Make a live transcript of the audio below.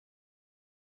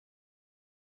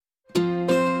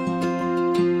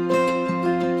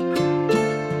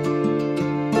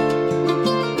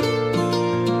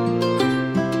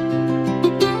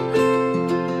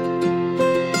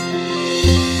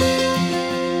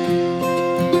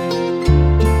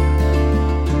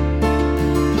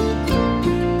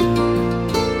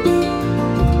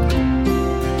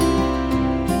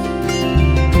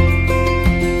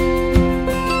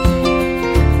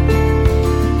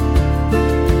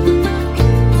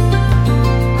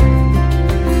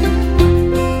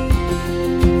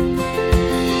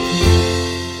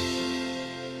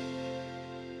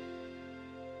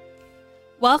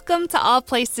Welcome to All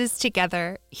Places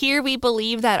Together. Here we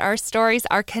believe that our stories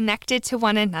are connected to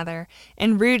one another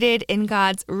and rooted in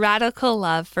God's radical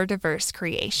love for diverse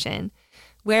creation.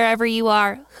 Wherever you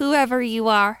are, whoever you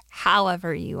are,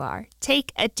 however you are,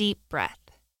 take a deep breath.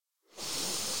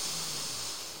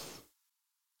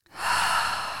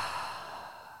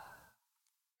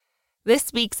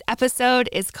 This week's episode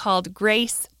is called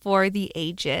Grace for the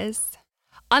Ages.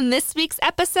 On this week's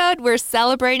episode, we're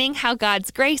celebrating how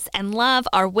God's grace and love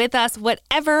are with us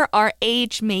whatever our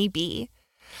age may be.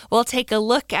 We'll take a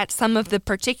look at some of the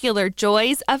particular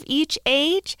joys of each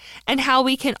age and how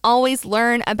we can always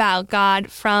learn about God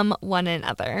from one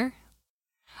another.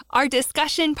 Our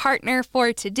discussion partner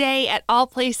for today at All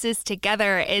Places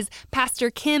Together is Pastor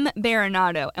Kim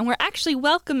Baronato, and we're actually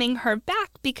welcoming her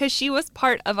back because she was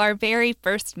part of our very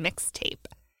first mixtape.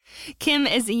 Kim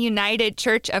is a United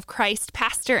Church of Christ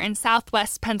pastor in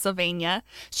Southwest Pennsylvania.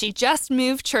 She just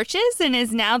moved churches and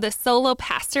is now the solo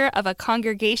pastor of a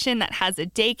congregation that has a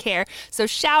daycare. So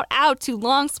shout out to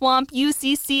Long Swamp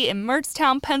UCC in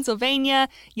Mertztown, Pennsylvania.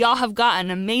 Y'all have got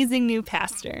an amazing new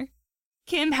pastor.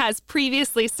 Kim has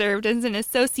previously served as an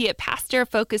associate pastor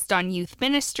focused on youth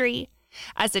ministry,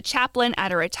 as a chaplain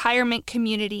at a retirement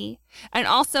community, and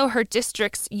also her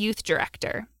district's youth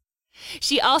director.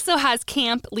 She also has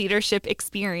camp leadership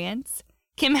experience.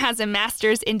 Kim has a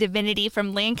master's in divinity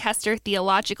from Lancaster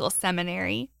Theological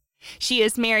Seminary. She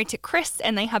is married to Chris,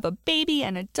 and they have a baby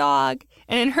and a dog.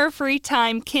 And in her free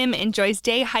time, Kim enjoys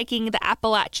day hiking the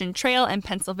Appalachian Trail in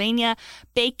Pennsylvania,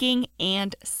 baking,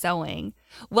 and sewing.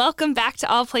 Welcome back to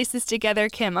All Places Together,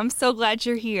 Kim. I'm so glad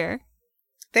you're here.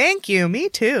 Thank you. Me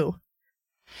too.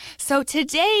 So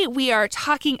today we are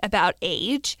talking about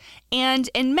age, and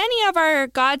in many of our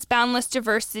God's Boundless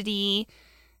Diversity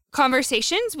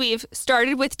conversations, we've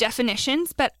started with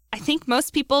definitions, but I think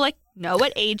most people know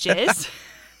what age is.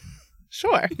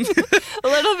 Sure. A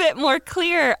little bit more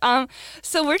clear.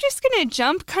 So we're just going to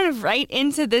jump kind of right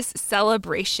into this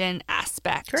celebration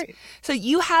aspect. Great. So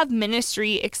you have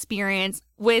ministry experience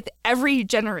with every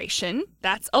generation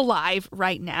that's alive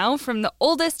right now, from the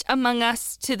oldest among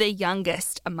us to the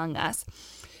youngest among us.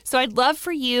 So I'd love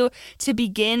for you to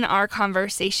begin our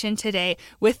conversation today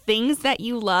with things that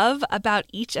you love about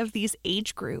each of these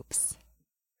age groups.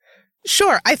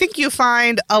 Sure. I think you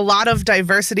find a lot of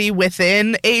diversity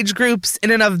within age groups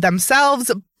in and of themselves.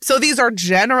 So these are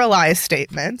generalized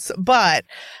statements, but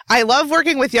I love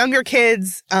working with younger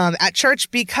kids at church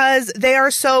because they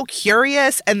are so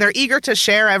curious and they're eager to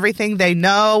share everything they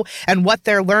know and what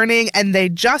they're learning, and they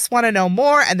just want to know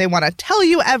more and they want to tell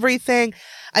you everything.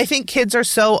 I think kids are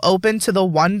so open to the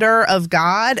wonder of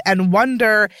God, and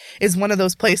wonder is one of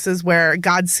those places where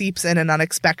God seeps in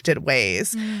unexpected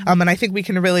ways. And I think we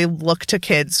can really look to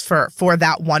kids for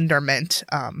that wonderment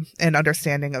and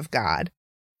understanding of God.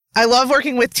 I love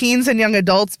working with teens and young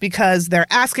adults because they're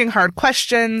asking hard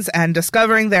questions and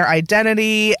discovering their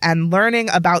identity and learning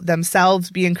about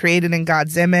themselves being created in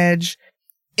God's image.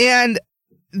 And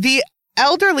the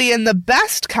elderly in the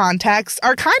best context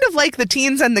are kind of like the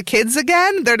teens and the kids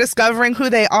again. They're discovering who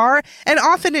they are, and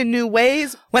often in new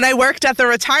ways. When I worked at the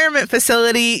retirement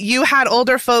facility, you had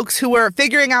older folks who were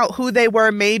figuring out who they were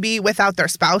maybe without their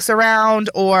spouse around,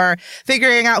 or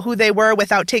figuring out who they were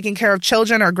without taking care of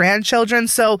children or grandchildren.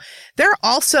 So they're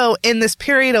also in this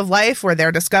period of life where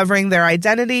they're discovering their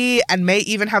identity and may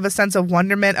even have a sense of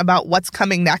wonderment about what's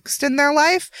coming next in their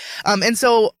life. And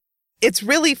so it's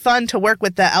really fun to work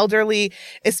with the elderly,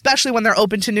 especially when they're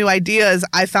open to new ideas.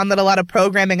 I found that a lot of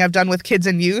programming I've done with kids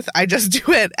and youth, I just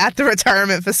do it at the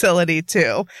retirement facility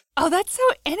too. Oh, that's so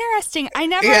interesting. I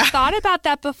never thought about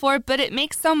that before, but it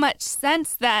makes so much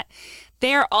sense that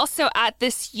they're also at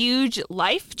this huge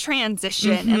life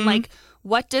transition. And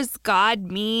what does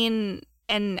God mean,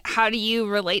 and how do you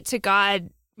relate to God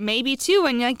maybe too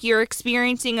when you're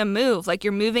experiencing a move,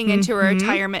 you're moving into a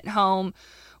retirement home,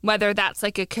 whether that's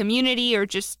a community or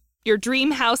just your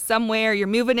dream house somewhere, you're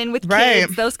moving in with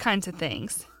kids, those kinds of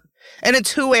things. And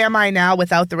it's who am I now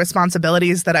without the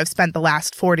responsibilities that I've spent the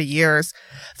last 40 years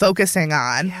focusing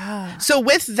on. Yeah. So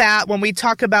with that, when we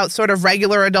talk about sort of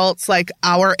regular adults like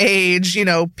our age,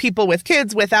 people with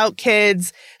kids, without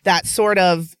kids, that sort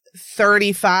of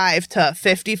 35 to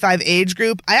 55 age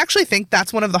group, I actually think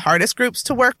that's one of the hardest groups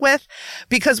to work with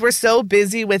because we're so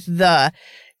busy with the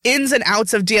ins and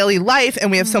outs of daily life, and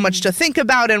we have so much to think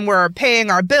about, and we're paying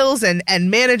our bills and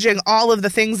managing all of the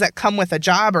things that come with a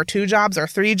job or 2 jobs or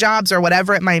 3 jobs or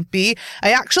whatever it might be.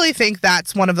 I actually think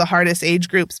that's one of the hardest age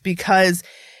groups because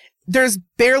there's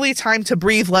barely time to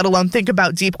breathe, let alone think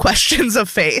about deep questions of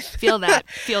faith. Feel that.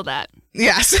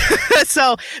 Yes.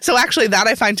 So actually that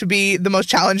I find to be the most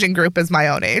challenging group is my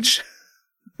own age.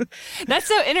 That's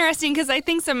so interesting because I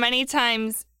think so many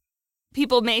times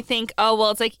people may think, oh,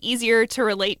 well, it's like easier to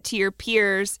relate to your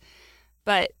peers.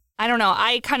 But I don't know.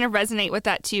 I kind of resonate with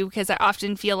that too because I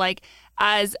often feel like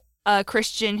as a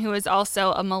Christian who is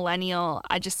also a millennial,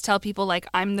 I just tell people like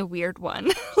I'm the weird one.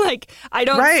 Like I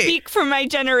don't speak for my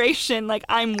generation. Like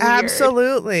I'm weird.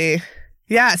 Absolutely.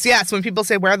 Yes. When people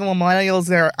say where are the millennials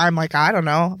there, I'm like, I don't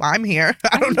know. I'm here.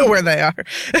 I don't know where they are.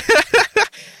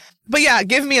 But yeah,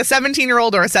 give me a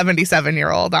 17-year-old or a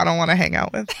 77-year-old. I don't want to hang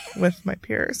out with my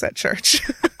peers at church.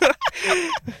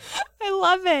 I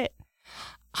love it.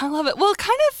 Well,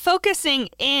 kind of focusing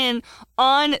in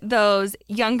on those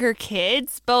younger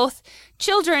kids, both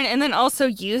children and then also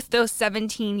youth, those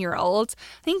 17-year-olds.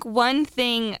 I think one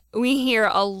thing we hear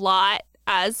a lot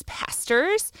as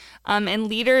pastors and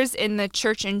leaders in the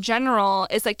church in general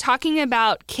is like talking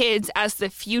about kids as the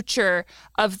future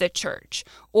of the church,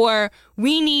 or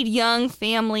we need young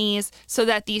families so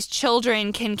that these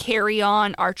children can carry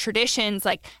on our traditions.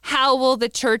 Like, how will the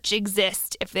church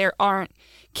exist if there aren't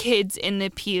kids in the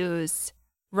pews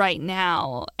right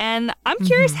now? And I'm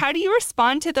curious, how do you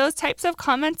respond to those types of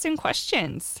comments and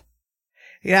questions?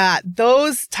 Yeah,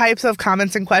 those types of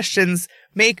comments and questions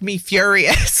make me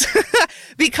furious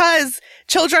because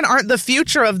children aren't the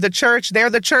future of the church. They're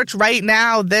the church right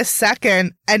now, this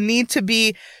second, and need to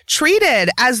be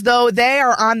treated as though they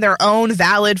are on their own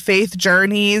valid faith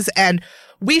journeys. And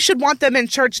we should want them in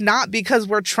church not because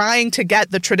we're trying to get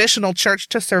the traditional church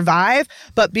to survive,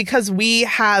 but because we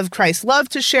have Christ's love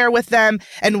to share with them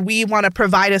and we want to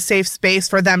provide a safe space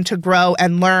for them to grow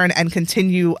and learn and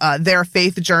continue their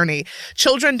faith journey.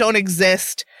 Children don't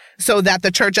exist so that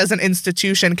the church as an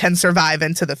institution can survive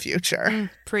into the future.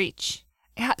 Preach.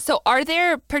 Yeah. So are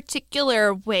there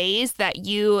particular ways that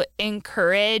you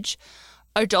encourage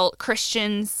adult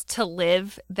Christians to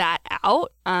live that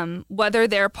out, whether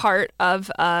they're part of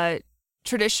a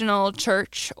traditional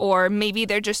church or maybe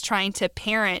they're just trying to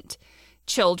parent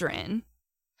children?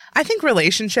 I think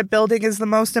relationship building is the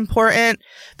most important,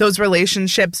 those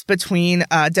relationships between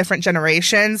different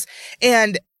generations.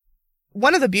 And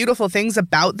one of the beautiful things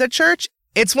about the church,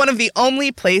 it's one of the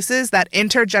only places that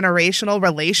intergenerational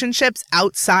relationships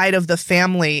outside of the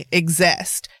family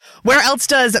exist. Where else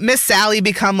does Miss Sally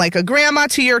become like a grandma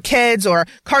to your kids, or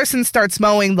Carson starts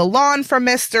mowing the lawn for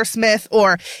Mr. Smith,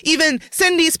 or even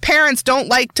Cindy's parents don't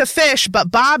like to fish,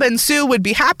 but Bob and Sue would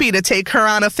be happy to take her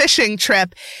on a fishing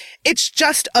trip. It's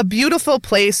just a beautiful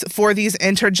place for these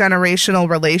intergenerational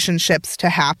relationships to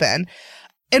happen.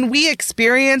 And we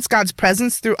experience God's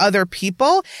presence through other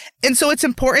people. And so it's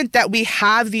important that we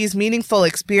have these meaningful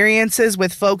experiences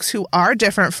with folks who are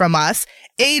different from us,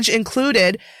 age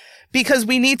included, because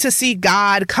we need to see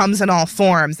God comes in all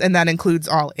forms, and that includes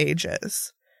all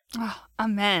ages. Oh,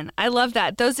 amen. I love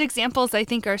that. Those examples, I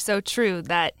think, are so true,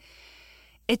 that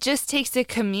it just takes a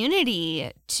community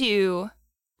to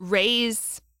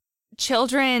raise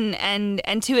children and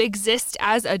to exist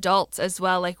as adults as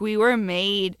well. Like, we were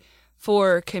made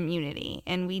for community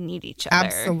and we need each other.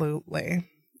 Absolutely.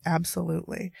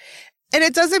 And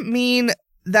it doesn't mean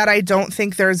that I don't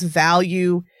think there's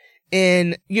value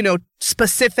in,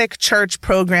 specific church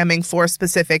programming for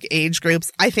specific age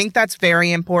groups. I think that's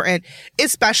very important,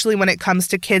 especially when it comes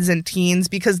to kids and teens,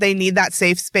 because they need that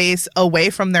safe space away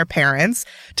from their parents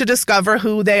to discover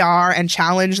who they are and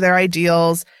challenge their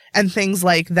ideals and things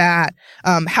like that.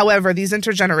 However, these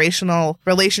intergenerational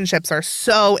relationships are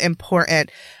so important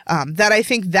that I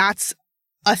think that's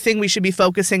a thing we should be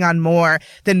focusing on more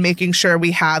than making sure we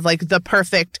have like the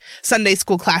perfect Sunday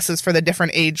school classes for the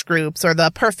different age groups or the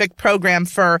perfect program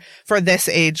for this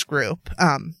age group.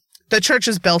 The church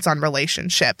is built on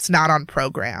relationships, not on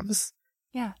programs.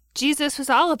 Yeah. Jesus was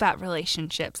all about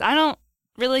relationships. I don't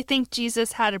really think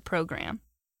Jesus had a program.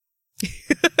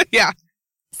 Yeah.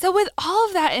 So with all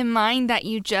of that in mind that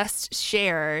you just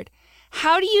shared,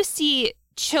 how do you see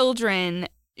children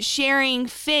sharing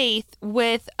faith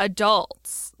with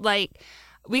adults? Like,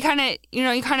 we kind of,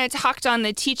 you kind of talked on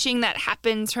the teaching that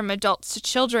happens from adults to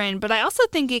children, but I also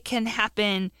think it can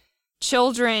happen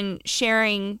children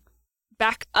sharing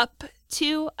back up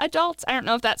to adults. I don't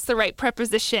know if that's the right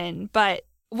preposition, but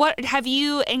what have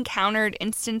you encountered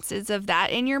instances of that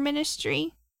in your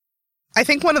ministry? I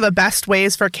think one of the best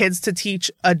ways for kids to teach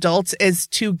adults is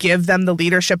to give them the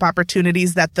leadership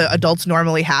opportunities that the adults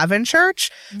normally have in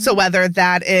church. Mm-hmm. So whether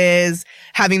that is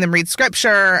having them read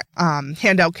scripture,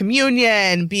 hand out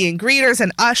communion, being greeters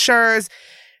and ushers,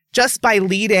 just by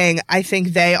leading, I think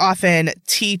they often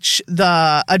teach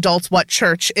the adults what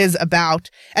church is about.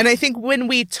 And I think when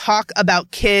we talk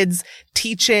about kids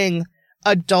teaching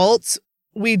adults,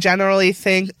 we generally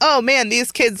think, oh man,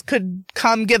 these kids could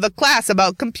come give a class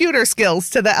about computer skills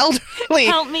to the elderly.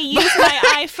 Help me use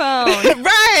my iPhone.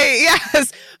 Right,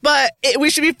 yes. But we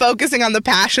should be focusing on the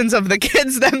passions of the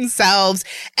kids themselves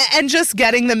and just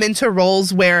getting them into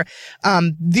roles where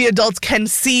the adults can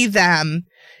see them,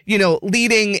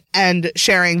 leading and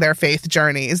sharing their faith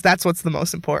journeys. That's what's the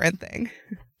most important thing.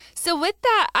 So with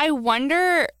that, I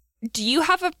wonder, do you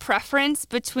have a preference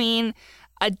between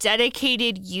a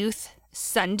dedicated youth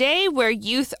Sunday where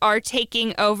youth are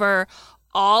taking over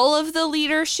all of the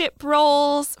leadership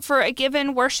roles for a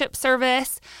given worship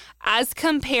service as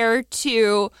compared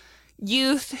to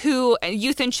youth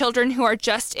and children who are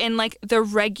just in like the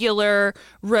regular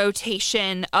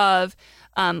rotation of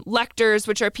lectors,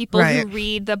 which are people who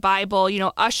read the Bible,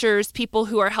 ushers, people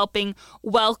who are helping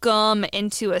welcome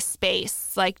into a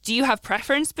space? Like, do you have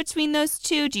preference between those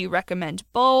two? Do you recommend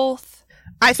both?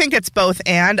 I think it's both,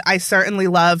 and I certainly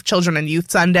love Children and Youth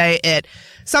Sunday. It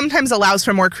sometimes allows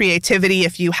for more creativity.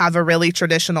 If you have a really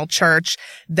traditional church,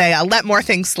 they let more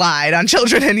things slide on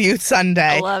Children and Youth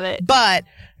Sunday. I love it. But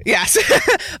yes,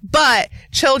 but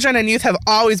children and youth have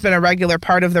always been a regular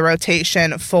part of the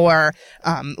rotation for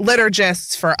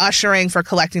liturgists, for ushering, for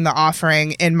collecting the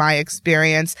offering, in my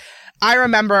experience. I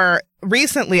remember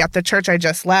recently at the church I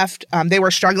just left, they were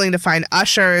struggling to find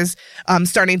ushers,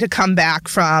 starting to come back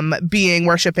from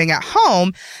worshiping at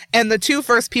home. And the two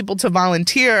first people to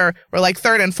volunteer were like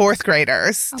third and fourth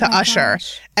graders to usher.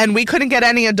 Gosh. And we couldn't get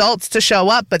any adults to show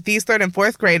up, but these third and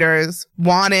fourth graders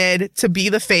wanted to be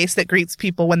the face that greets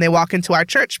people when they walk into our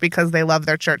church because they love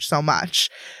their church so much.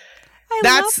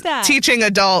 That's love that. Teaching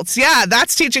adults. Yeah,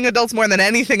 that's teaching adults more than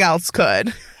anything else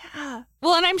could. Yeah.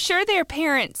 Well, and I'm sure their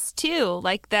parents too,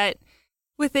 like that.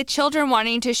 With the children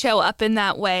wanting to show up in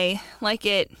that way, like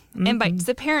it invites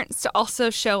the parents to also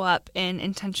show up in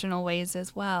intentional ways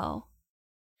as well.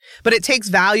 But it takes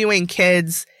valuing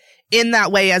kids in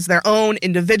that way as their own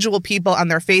individual people on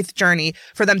their faith journey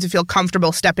for them to feel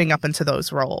comfortable stepping up into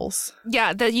those roles.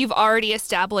 Yeah, that you've already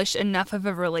established enough of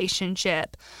a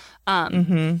relationship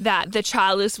that the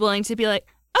child is willing to be like,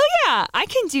 oh yeah, I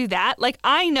can do that. Like,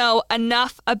 I know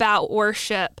enough about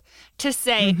worship to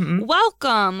say,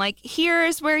 welcome, like,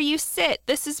 here's where you sit.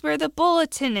 This is where the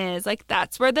bulletin is. Like,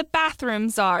 that's where the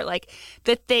bathrooms are. Like,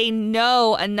 that they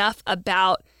know enough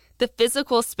about the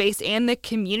physical space and the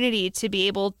community to be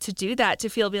able to do that, to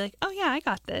be like, oh yeah, I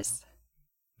got this.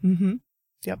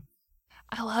 Yep.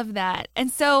 I love that.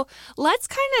 And so let's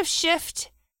kind of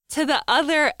shift to the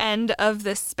other end of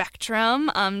the spectrum,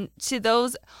 to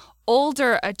those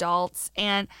older adults.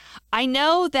 And I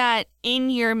know that in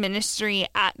your ministry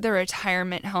at the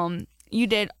retirement home, you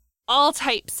did all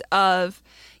types of,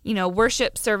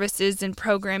 worship services and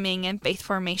programming and faith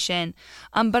formation.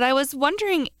 But I was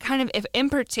wondering kind of if in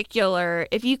particular,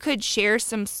 if you could share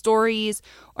some stories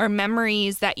or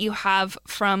memories that you have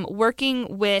from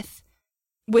working with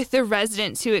the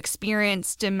residents who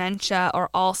experienced dementia or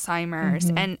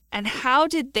Alzheimer's, and how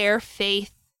did their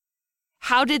faith,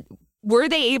 were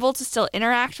they able to still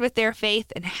interact with their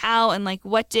faith, and how, and like,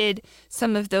 what did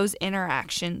some of those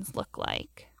interactions look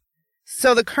like?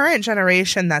 So the current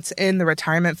generation that's in the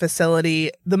retirement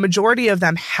facility, the majority of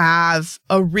them have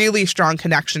a really strong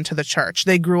connection to the church.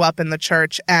 They grew up in the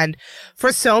church. And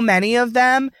for so many of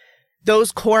them,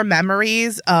 those core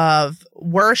memories of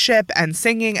worship and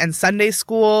singing and Sunday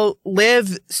school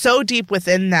live so deep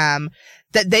within them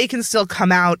that they can still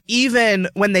come out even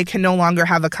when they can no longer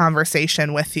have a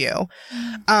conversation with you.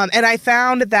 And I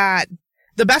found that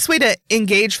the best way to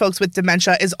engage folks with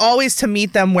dementia is always to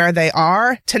meet them where they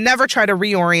are, to never try to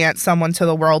reorient someone to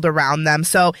the world around them.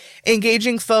 So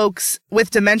engaging folks with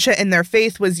dementia in their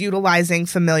faith was utilizing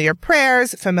familiar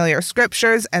prayers, familiar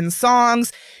scriptures, and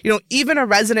songs. Even a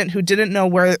resident who didn't know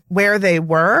where they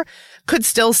were could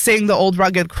still sing the Old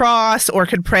Rugged Cross or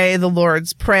could pray the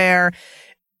Lord's Prayer.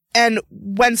 And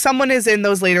when someone is in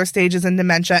those later stages in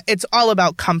dementia, it's all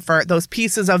about comfort, those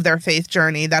pieces of their faith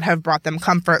journey that have brought them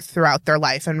comfort throughout their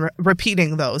life, and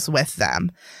repeating those with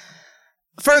them.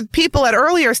 For people at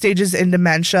earlier stages in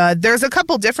dementia, there's a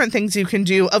couple different things you can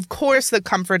do. Of course, the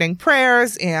comforting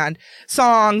prayers and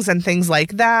songs and things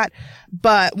like that.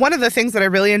 But one of the things that I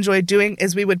really enjoyed doing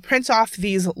is we would print off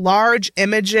these large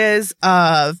images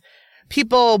of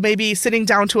people maybe sitting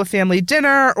down to a family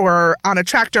dinner or on a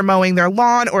tractor mowing their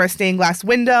lawn or a stained glass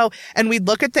window. And we'd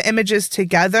look at the images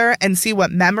together and see what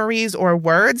memories or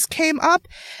words came up.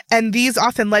 And these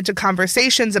often led to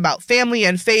conversations about family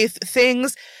and faith,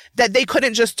 things that they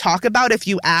couldn't just talk about if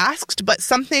you asked, but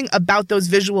something about those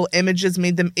visual images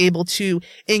made them able to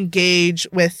engage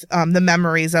with the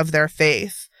memories of their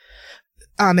faith.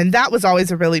 And that was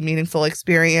always a really meaningful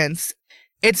experience.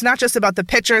 it's not just about the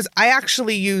pictures. I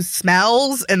actually use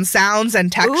smells and sounds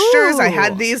and textures. I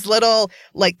had these little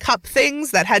like cup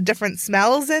things that had different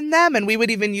smells in them, and we would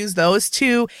even use those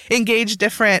to engage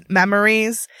different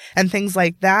memories and things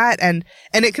like that. And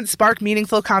it can spark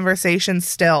meaningful conversations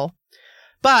still.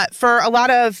 But for a lot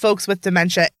of folks with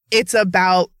dementia, it's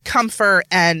about comfort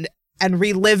and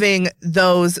reliving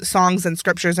those songs and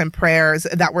scriptures and prayers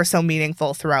that were so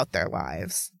meaningful throughout their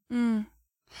lives. I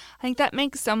think that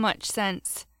makes so much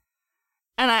sense.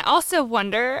 And I also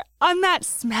wonder, on that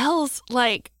smells,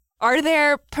 like, are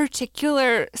there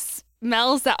particular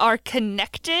smells that are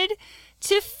connected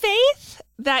to faith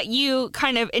that you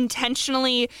kind of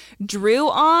intentionally drew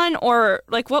on? Or,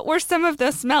 like, what were some of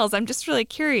those smells? I'm just really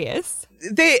curious.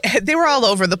 They were all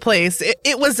over the place.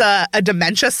 It was a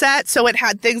dementia set, so it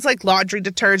had things like laundry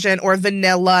detergent or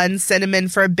vanilla and cinnamon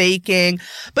for baking,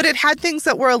 but it had things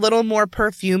that were a little more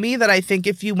perfumey that I think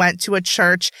if you went to a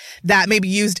church that maybe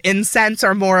used incense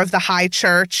or more of the high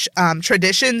church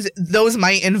traditions, those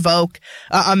might invoke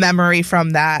a memory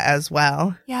from that as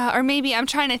well. Yeah, or maybe I'm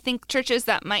trying to think churches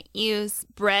that might use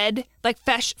bread, like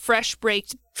fresh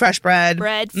baked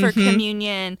bread for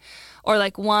communion, or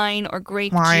like wine or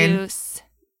grape juice.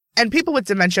 And people with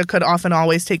dementia could often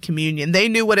always take communion. They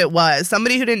knew what it was.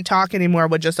 Somebody who didn't talk anymore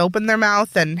would just open their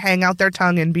mouth and hang out their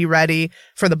tongue and be ready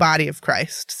for the body of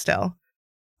Christ still.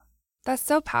 That's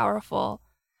so powerful.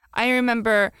 I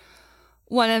remember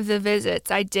one of the visits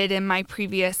I did in my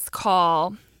previous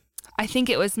call. I think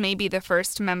it was maybe the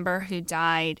first member who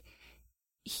died.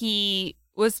 He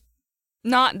was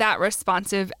not that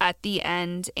responsive at the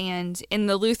end. And in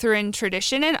the Lutheran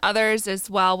tradition and others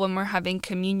as well, when we're having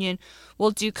communion,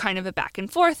 we'll do kind of a back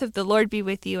and forth of the Lord be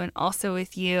with you and also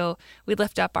with you. We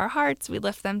lift up our hearts, we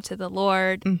lift them to the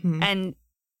Lord. And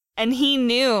he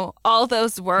knew all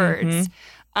those words,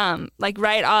 like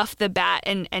right off the bat,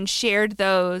 and shared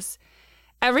those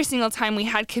every single time we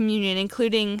had communion,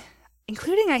 including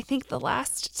I think the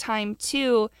last time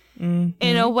too,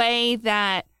 in a way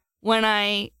that when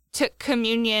I took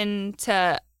communion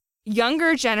to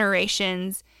younger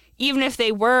generations, even if they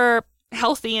were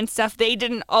healthy and stuff, they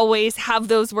didn't always have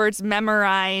those words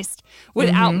memorized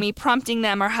without me prompting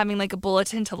them or having like a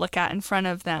bulletin to look at in front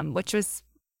of them, which was,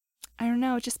 I don't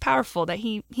know, just powerful that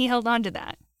he held on to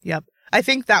that. Yep. I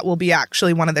think that will be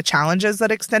actually one of the challenges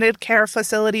that extended care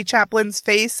facility chaplains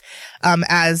face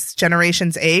as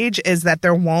generations age, is that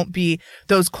there won't be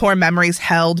those core memories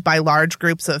held by large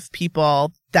groups of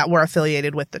people that were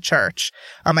affiliated with the church.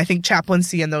 I think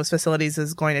chaplaincy in those facilities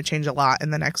is going to change a lot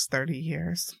in the next 30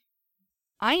 years.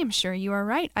 I am sure you are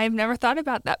right. I've never thought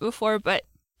about that before, but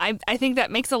I think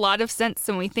that makes a lot of sense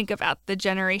when we think about the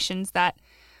generations that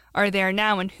are there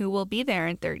now and who will be there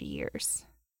in 30 years.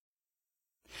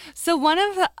 So one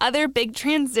of the other big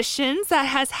transitions that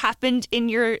has happened in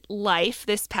your life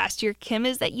this past year, Kim,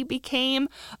 is that you became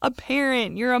a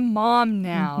parent. You're a mom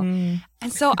now.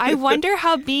 And so I wonder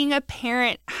how being a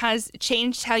parent has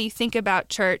changed how you think about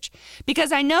church,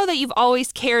 because I know that you've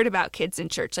always cared about kids in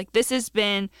church. Like, this has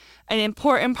been an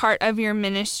important part of your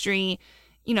ministry,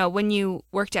 you know, when you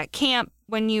worked at camp,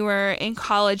 when you were in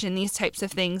college and these types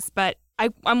of things. But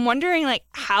I'm wondering, like,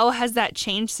 how has that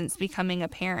changed since becoming a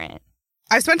parent?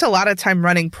 I spent a lot of time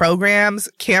running programs,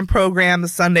 camp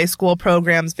programs, Sunday school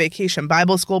programs, vacation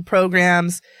Bible school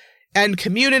programs, and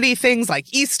community things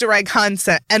like Easter egg hunts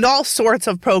and all sorts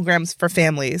of programs for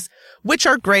families, which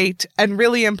are great and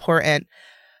really important.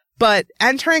 But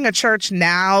entering a church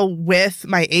now with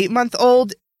my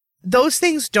 8-month-old, those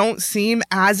things don't seem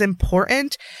as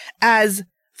important as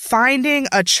finding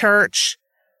a church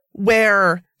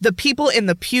where the people in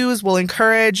the pews will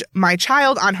encourage my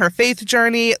child on her faith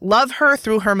journey, love her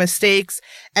through her mistakes,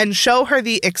 and show her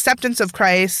the acceptance of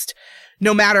Christ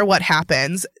no matter what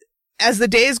happens. As the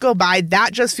days go by,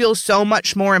 that just feels so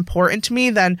much more important to me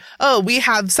than, oh, we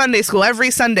have Sunday school every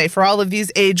Sunday for all of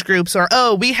these age groups, or,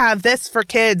 oh, we have this for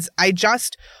kids. I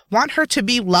just want her to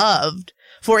be loved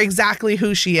for exactly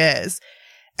who she is.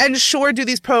 And sure, do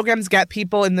these programs get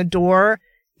people in the door?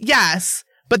 Yes.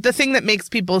 But the thing that makes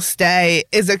people stay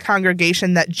is a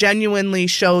congregation that genuinely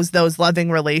shows those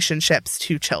loving relationships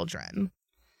to children.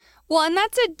 Well, and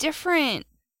that's a different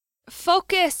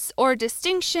focus or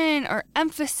distinction or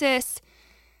emphasis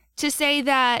to say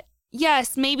that,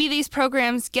 yes, maybe these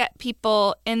programs get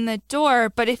people in the door,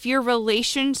 but if your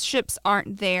relationships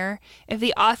aren't there, if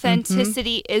the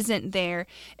authenticity isn't there,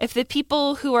 if the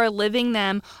people who are living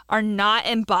them are not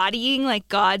embodying like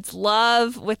God's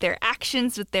love with their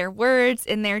actions, with their words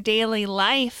in their daily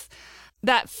life,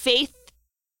 that faith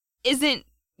isn't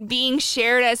being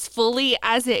shared as fully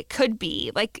as it could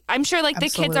be. Like, I'm sure like the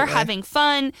kids are having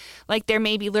fun, like they're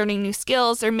maybe learning new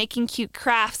skills, they're making cute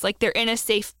crafts, like they're in a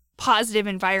safe, positive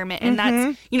environment. And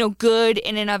that's, good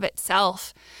in and of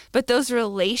itself. But those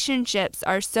relationships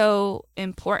are so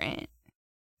important.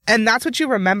 And that's what you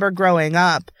remember growing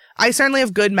up. I certainly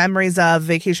have good memories of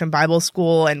Vacation Bible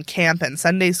School and camp and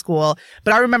Sunday school,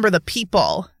 but I remember the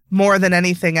people more than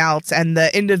anything else and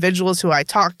the individuals who I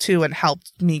talked to and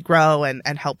helped me grow and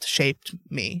helped shape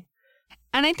me.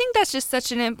 And I think that's just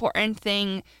such an important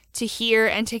thing to hear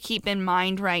and to keep in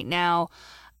mind right now.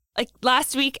 Like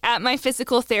last week at my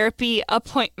physical therapy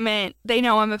appointment, they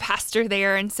know I'm a pastor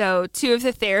there. And so 2 of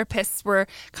the therapists were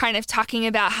kind of talking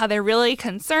about how they're really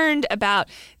concerned about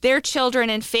their children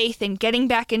and faith and getting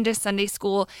back into Sunday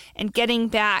school and getting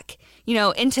back,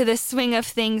 into the swing of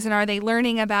things. And are they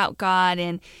learning about God?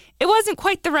 And it wasn't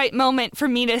quite the right moment for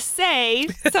me to say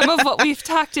some of what we've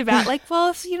talked about. Like,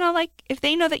 well, if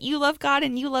they know that you love God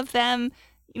and you love them,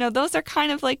 those are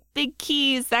kind of like big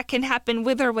keys that can happen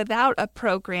with or without a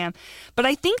program. But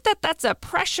I think that that's a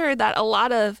pressure that a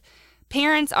lot of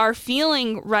parents are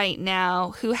feeling right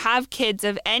now who have kids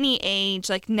of any age,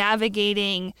 like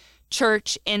navigating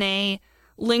church in a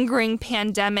lingering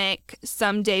pandemic,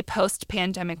 someday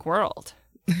post-pandemic world.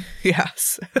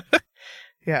 Yes.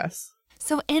 Yes.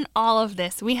 So in all of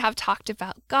this, we have talked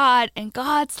about God and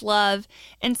God's love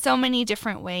in so many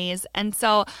different ways. And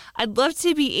so I'd love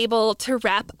to be able to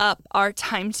wrap up our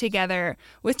time together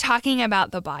with talking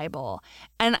about the Bible.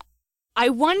 And I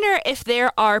wonder if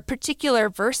there are particular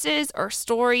verses or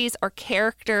stories or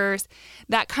characters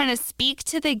that kind of speak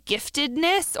to the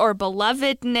giftedness or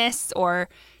belovedness or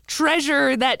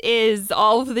treasure that is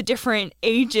all of the different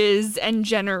ages and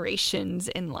generations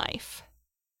in life.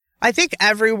 I think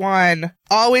everyone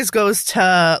always goes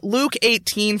to Luke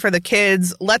 18 for the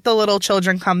kids. Let the little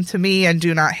children come to me and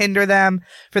do not hinder them,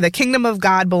 for the kingdom of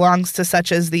God belongs to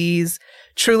such as these.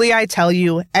 Truly I tell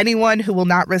you, anyone who will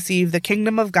not receive the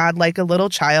kingdom of God like a little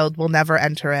child will never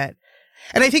enter it.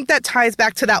 And I think that ties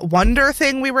back to that wonder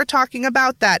thing we were talking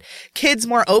about, that kids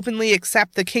more openly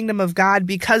accept the kingdom of God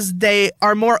because they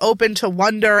are more open to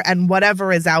wonder and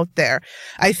whatever is out there.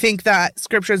 I think that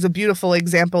scripture is a beautiful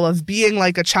example of being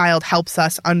like a child helps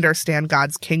us understand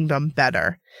God's kingdom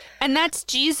better. And that's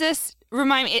Jesus.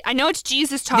 Remind me, I know it's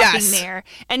Jesus talking there.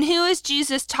 And who is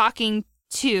Jesus talking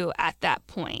to at that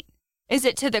point? Is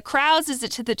it to the crowds? Is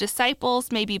it to the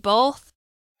disciples? Maybe both?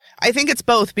 I think it's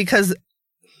both because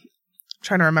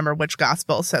trying to remember which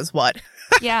gospel says what.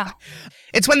 Yeah.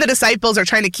 It's when the disciples are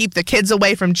trying to keep the kids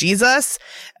away from Jesus.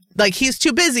 Like, he's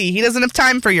too busy. He doesn't have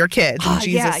time for your kids. And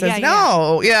Jesus says,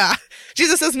 no. Yeah.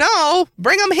 Jesus says, no,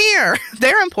 bring them here.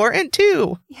 They're important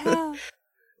too. Yeah.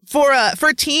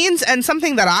 For teens, and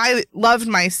something that I loved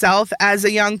myself as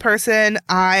a young person,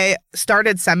 I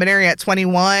started seminary at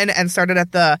 21 and started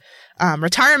at the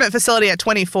retirement facility at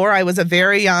 24. I was a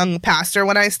very young pastor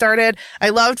when I started.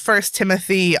 I loved 1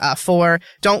 Timothy 4.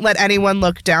 Don't let anyone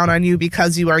look down on you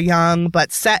because you are young,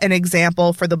 but set an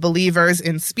example for the believers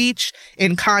in speech,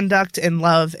 in conduct, in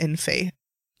love, in faith.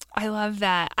 I love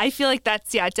that. I feel like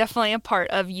that's, definitely a part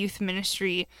of youth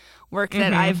ministry work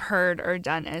that I've heard or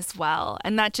done as well.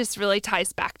 And that just really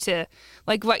ties back to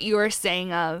like what you were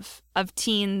saying of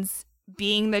teens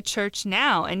being the church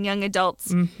now and young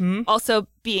adults also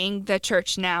being the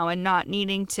church now and not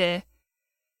needing to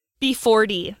be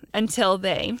 40 until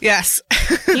they,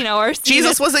 or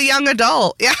Jesus was a young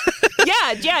adult. Yeah.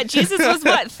 Yeah. Jesus was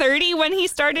what, 30 when he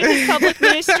started his public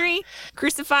ministry?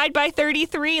 Crucified by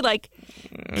 33? Like,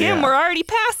 Kim, we're already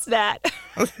past that.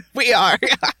 We are.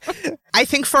 Yeah. I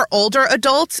think for older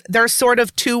adults, there's sort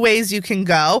of 2 ways you can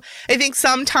go. I think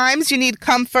sometimes you need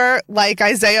comfort, like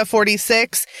Isaiah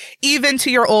 46, even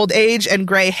to your old age and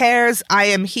gray hairs. I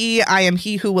am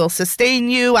he who will sustain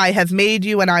you. I have made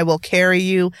you and I will carry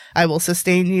you. I will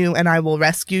sustain you and I will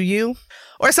rescue you.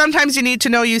 Or sometimes you need to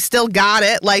know you still got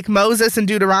it, like Moses in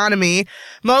Deuteronomy.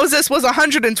 Moses was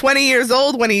 120 years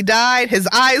old when he died. His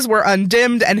eyes were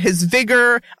undimmed and his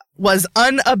vigor was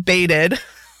unabated.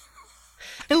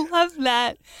 I love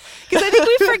that. Because I think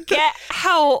we forget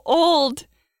how old.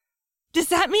 Does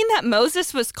that mean that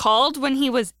Moses was called when he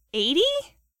was 80?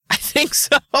 I think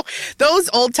so.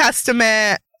 Those Old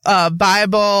Testament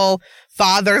Bible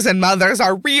fathers and mothers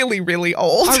are really, really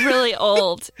old.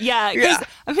 Yeah. Because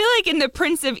I feel like in the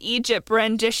Prince of Egypt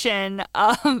rendition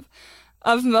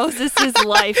of Moses'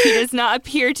 life, he does not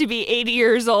appear to be 80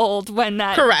 years old when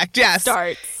that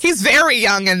starts. He's very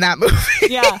young in that movie.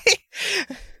 Yeah.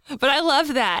 But I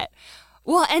love that.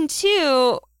 Well, and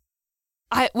 2,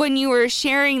 when you were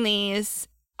sharing these,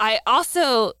 I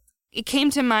also it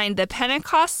came to mind the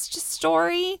Pentecost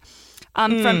story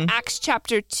from Acts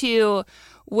chapter 2,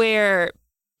 where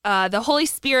the Holy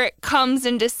Spirit comes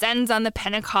and descends on the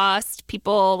Pentecost,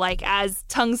 people like as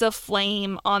tongues of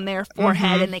flame on their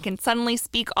forehead, and they can suddenly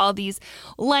speak all these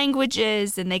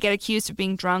languages, and they get accused of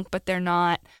being drunk, but they're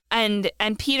not. And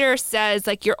Peter says,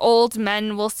 like, your old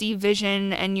men will see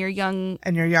vision, and your young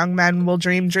men will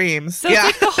dream dreams. So it's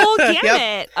like the whole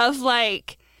gamut of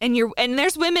like, and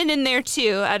there's women in there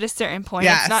too at a certain point.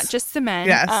 Yes. It's not just the men.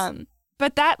 Yes.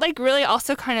 But that like really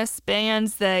also kind of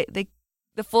spans the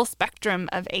full spectrum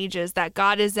of ages, that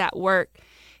God is at work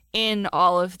in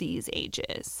all of these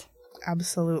ages.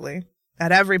 Absolutely.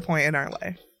 At every point in our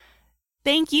life.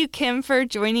 Thank you, Kim, for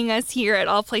joining us here at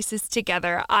All Places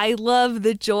Together. I love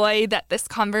the joy that this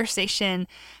conversation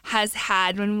has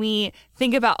had when we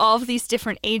think about all of these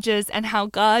different ages and how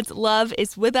God's love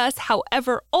is with us,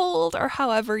 however old or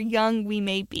however young we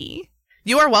may be.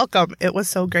 You are welcome. It was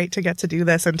so great to get to do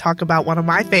this and talk about one of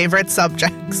my favorite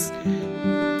subjects.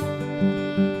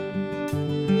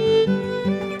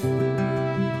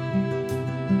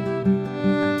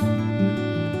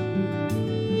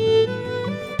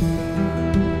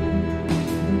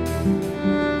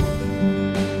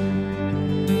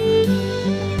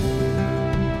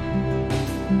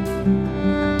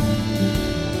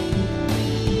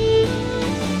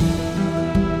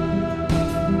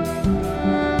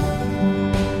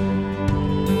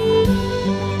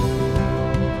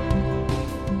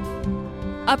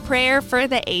 A prayer for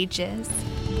the ages.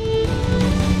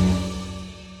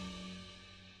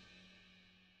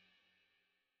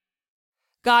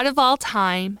 God of all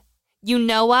time, you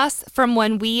know us from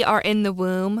when we are in the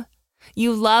womb.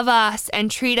 You love us and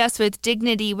treat us with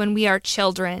dignity when we are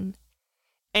children.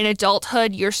 In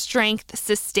adulthood, your strength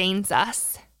sustains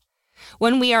us.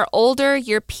 When we are older,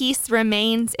 your peace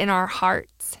remains in our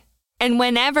hearts. And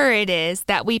whenever it is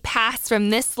that we pass from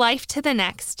this life to the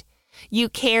next, you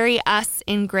carry us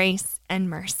in grace and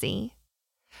mercy.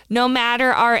 No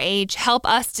matter our age, help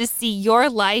us to see your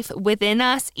life within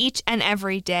us each and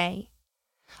every day.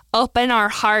 Open our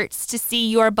hearts to see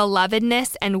your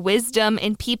belovedness and wisdom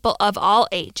in people of all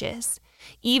ages,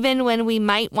 even when we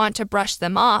might want to brush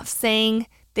them off, saying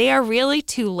they are really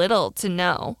too little to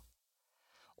know,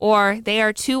 or they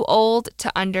are too old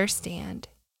to understand.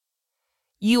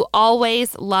 You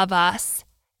always love us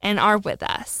and are with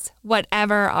us,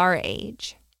 whatever our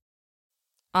age.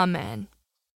 Amen.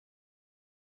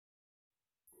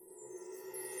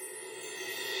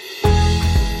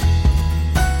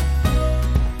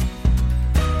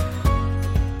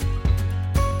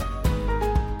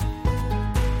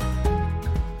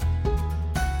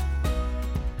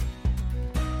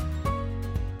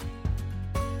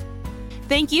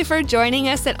 Thank you for joining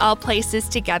us at All Places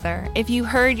Together. If you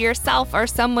heard yourself or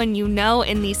someone you know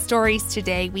in these stories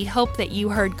today, we hope that you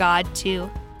heard God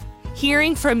too.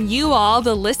 Hearing from you all,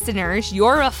 the listeners,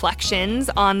 your reflections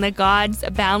on the God's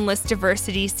Boundless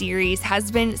Diversity series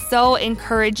has been so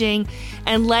encouraging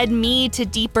and led me to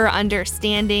deeper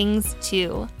understandings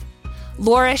too.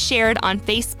 Laura shared on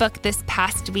Facebook this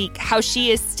past week how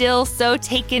she is still so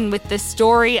taken with the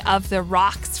story of the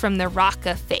rocks from the Rock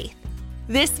of Faith.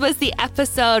 This was the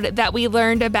episode that we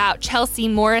learned about Chelsea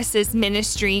Morris's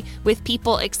ministry with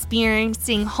people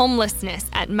experiencing homelessness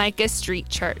at Micah Street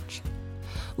Church.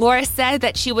 Laura said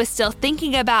that she was still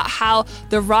thinking about how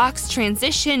the rocks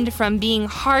transitioned from being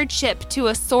hardship to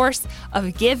a source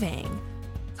of giving.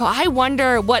 So I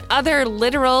wonder what other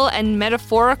literal and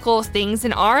metaphorical things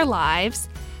in our lives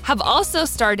have also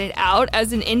started out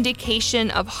as an indication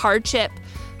of hardship,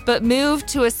 but moved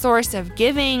to a source of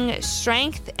giving,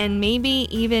 strength, and maybe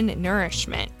even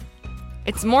nourishment.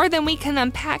 It's more than we can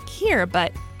unpack here,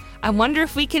 but I wonder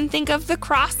if we can think of the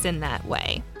cross in that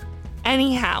way.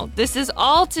 Anyhow, this is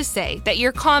all to say that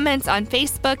your comments on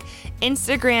Facebook,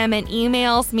 Instagram, and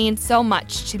emails mean so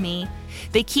much to me.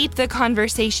 They keep the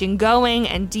conversation going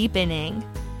and deepening.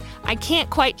 I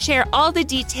can't quite share all the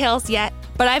details yet,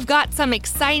 but I've got some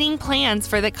exciting plans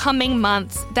for the coming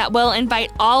months that will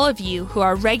invite all of you who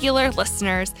are regular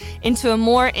listeners into a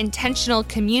more intentional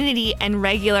community and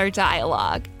regular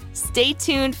dialogue. Stay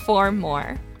tuned for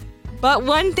more. But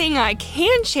one thing I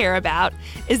can share about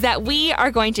is that we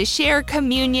are going to share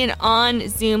communion on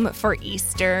Zoom for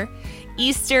Easter.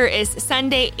 Easter is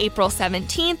Sunday, April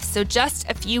 17th, so just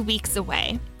a few weeks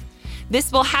away.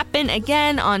 This will happen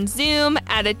again on Zoom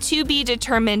at a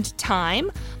to-be-determined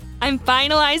time. I'm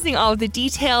finalizing all the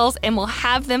details and we'll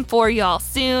have them for y'all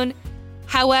soon.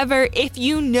 However, if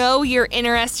you know you're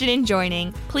interested in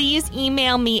joining, please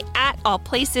email me at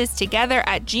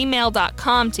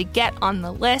allplacestogether@gmail.com to get on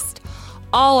the list.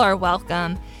 All are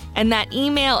welcome. And that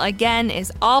email again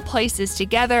is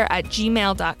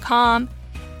allplacetogether@gmail.com,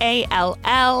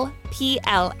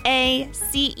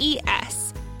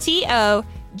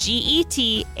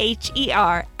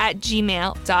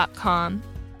 allplacetogether@gmail.com.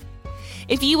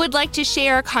 If you would like to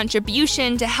share a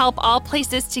contribution to help All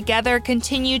Places Together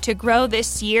continue to grow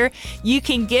this year, you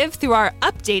can give through our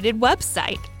updated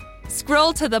website.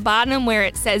 Scroll to the bottom where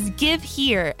it says Give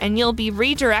Here, and you'll be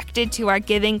redirected to our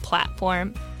giving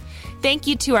platform. Thank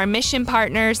you to our mission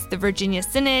partners, the Virginia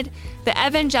Synod, the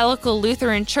Evangelical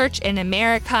Lutheran Church in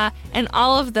America, and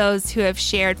all of those who have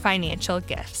shared financial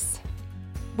gifts.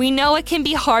 We know it can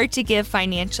be hard to give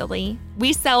financially.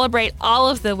 We celebrate all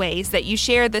of the ways that you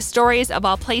share the stories of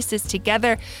All Places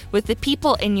Together with the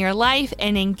people in your life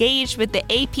and engage with the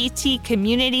APT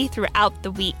community throughout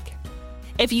the week.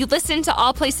 If you listen to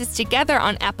All Places Together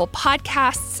on Apple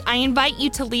Podcasts, I invite you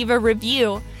to leave a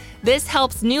review. This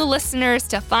helps new listeners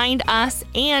to find us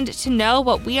and to know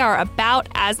what we are about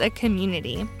as a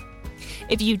community.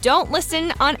 If you don't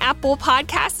listen on Apple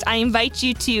Podcasts, I invite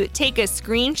you to take a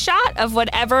screenshot of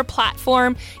whatever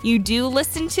platform you do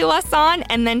listen to us on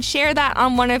and then share that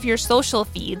on one of your social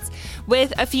feeds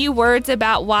with a few words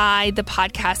about why the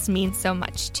podcast means so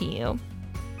much to you.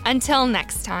 Until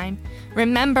next time,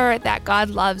 remember that God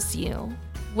loves you,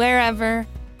 wherever,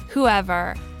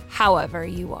 whoever, however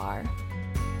you are.